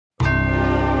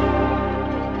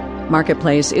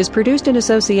Marketplace is produced in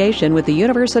association with the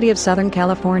University of Southern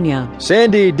California.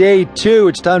 Sandy, day 2.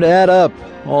 It's time to add up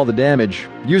all the damage.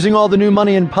 Using all the new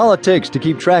money in politics to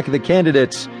keep track of the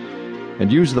candidates. And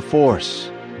use the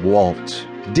Force. Walt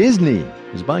Disney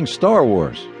is buying Star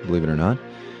Wars, believe it or not.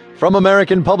 From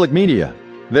American Public Media,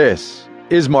 this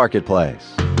is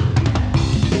Marketplace.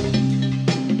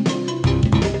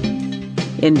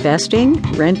 Investing,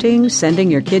 renting,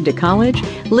 sending your kid to college?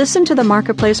 Listen to the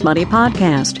Marketplace Money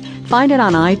Podcast. Find it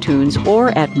on iTunes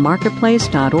or at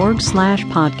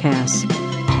marketplace.org/podcasts.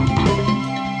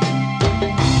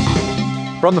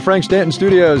 From the Frank Stanton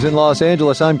Studios in Los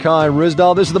Angeles, I'm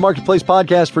Ryssdal. This is the Marketplace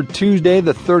Podcast for Tuesday,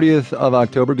 the 30th of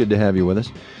October. Good to have you with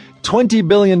us. $20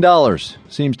 billion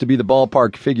seems to be the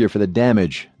ballpark figure for the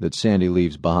damage that Sandy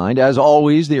leaves behind. As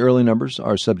always, the early numbers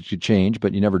are subject to change,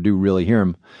 but you never do really hear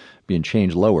them being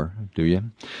changed lower, do you?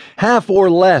 Half or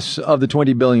less of the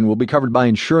 $20 billion will be covered by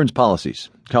insurance policies.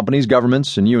 Companies,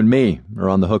 governments, and you and me are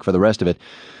on the hook for the rest of it.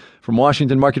 From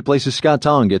Washington, Marketplace's Scott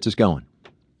Tong gets us going.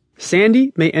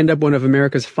 Sandy may end up one of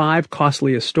America's 5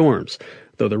 costliest storms,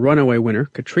 though the runaway winner,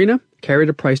 Katrina, carried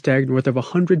a price tag north of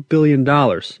 $100 billion,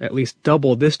 at least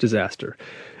double this disaster.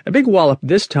 A big wallop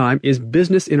this time is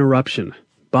business interruption.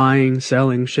 Buying,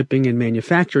 selling, shipping, and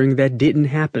manufacturing that didn't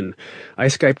happen. I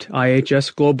Skyped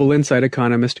IHS Global Insight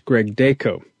economist Greg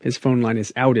Dacko. His phone line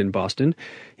is out in Boston.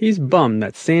 He's bummed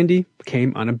that Sandy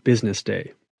came on a business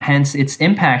day. Hence, its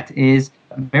impact is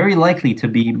very likely to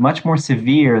be much more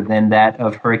severe than that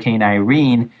of Hurricane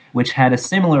Irene, which had a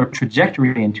similar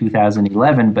trajectory in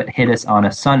 2011 but hit us on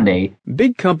a Sunday.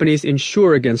 Big companies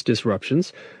insure against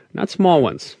disruptions, not small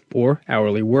ones, or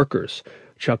hourly workers.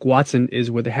 Chuck Watson is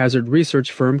with the hazard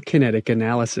research firm Kinetic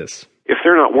Analysis. If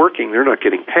they're not working, they're not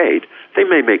getting paid. They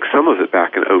may make some of it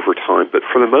back in overtime, but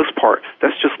for the most part,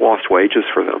 that's just lost wages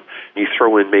for them. You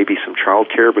throw in maybe some child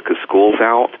care because school's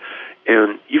out,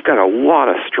 and you've got a lot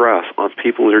of stress on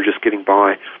people that are just getting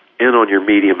by and on your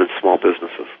medium and small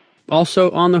businesses.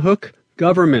 Also on the hook,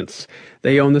 governments.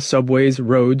 They own the subways,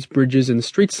 roads, bridges, and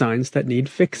street signs that need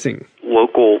fixing.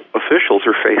 Local officials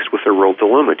are faced with a real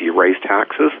dilemma. Do you raise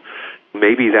taxes?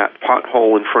 Maybe that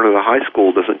pothole in front of the high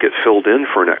school doesn't get filled in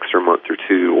for an extra month or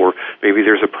two, or maybe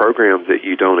there's a program that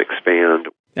you don't expand.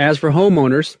 As for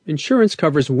homeowners, insurance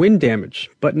covers wind damage,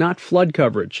 but not flood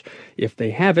coverage. If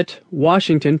they have it,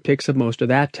 Washington picks up most of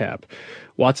that tab.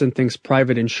 Watson thinks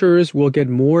private insurers will get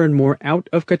more and more out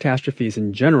of catastrophes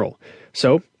in general.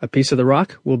 So, a piece of the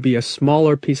rock will be a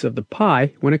smaller piece of the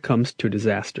pie when it comes to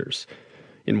disasters.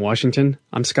 In Washington,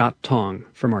 I'm Scott Tong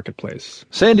for Marketplace.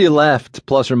 Sandy left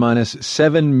plus or minus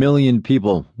 7 million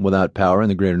people without power in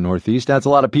the greater Northeast. That's a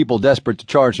lot of people desperate to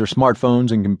charge their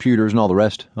smartphones and computers and all the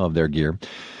rest of their gear.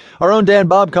 Our own Dan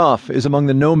Bobkoff is among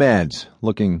the nomads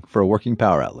looking for a working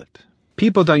power outlet.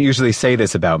 People don't usually say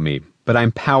this about me, but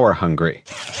I'm power hungry.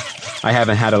 I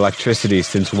haven't had electricity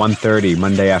since 1:30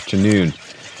 Monday afternoon.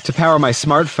 To power my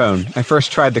smartphone, I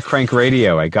first tried the crank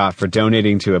radio I got for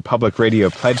donating to a public radio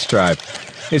pledge drive.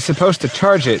 It's supposed to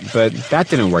charge it, but that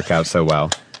didn't work out so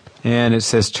well. And it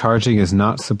says charging is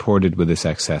not supported with this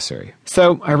accessory.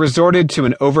 So I resorted to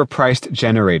an overpriced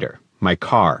generator, my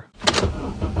car.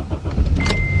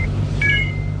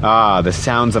 Ah, the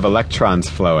sounds of electrons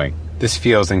flowing. This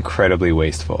feels incredibly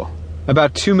wasteful.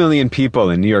 About 2 million people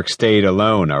in New York State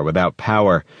alone are without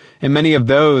power, and many of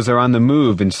those are on the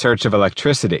move in search of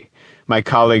electricity. My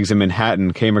colleagues in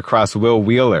Manhattan came across Will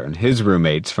Wheeler and his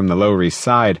roommates from the Lower East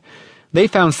Side. They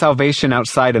found salvation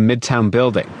outside a Midtown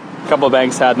building. A couple of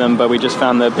banks had them, but we just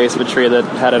found the base of a tree that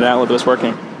had an outlet that was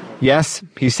working. Yes,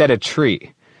 he said a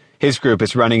tree. His group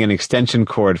is running an extension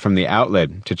cord from the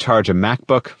outlet to charge a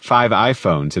MacBook, 5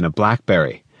 iPhones, and a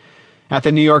BlackBerry. At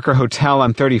the New Yorker Hotel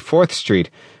on 34th Street,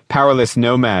 powerless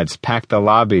nomads packed the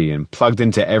lobby and plugged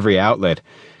into every outlet.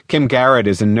 Kim Garrett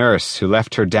is a nurse who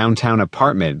left her downtown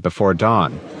apartment before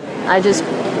dawn. I just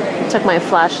took my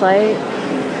flashlight,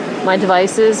 my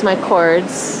devices, my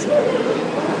cords,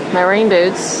 my rain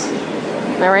boots,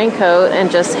 my raincoat, and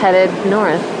just headed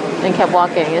north and kept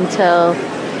walking until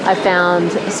I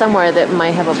found somewhere that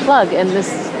might have a plug, and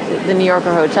the New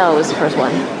Yorker Hotel was the first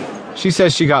one. She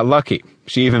says she got lucky.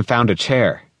 She even found a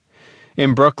chair.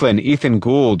 In Brooklyn, Ethan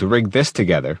Gould rigged this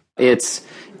together. It's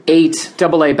 8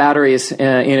 AA batteries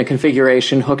in a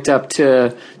configuration hooked up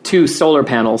to 2 solar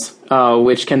panels,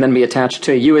 which can then be attached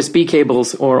to USB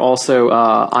cables or also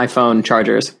iPhone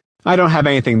chargers. I don't have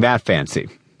anything that fancy.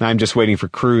 I'm just waiting for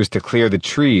crews to clear the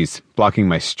trees blocking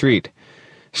my street.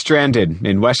 Stranded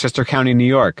in Westchester County, New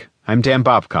York, I'm Dan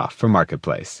Bobkoff for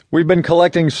Marketplace. We've been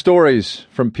collecting stories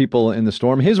from people in the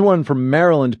storm. Here's one from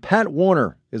Maryland. Pat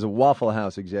Warner is a Waffle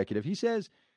House executive. He says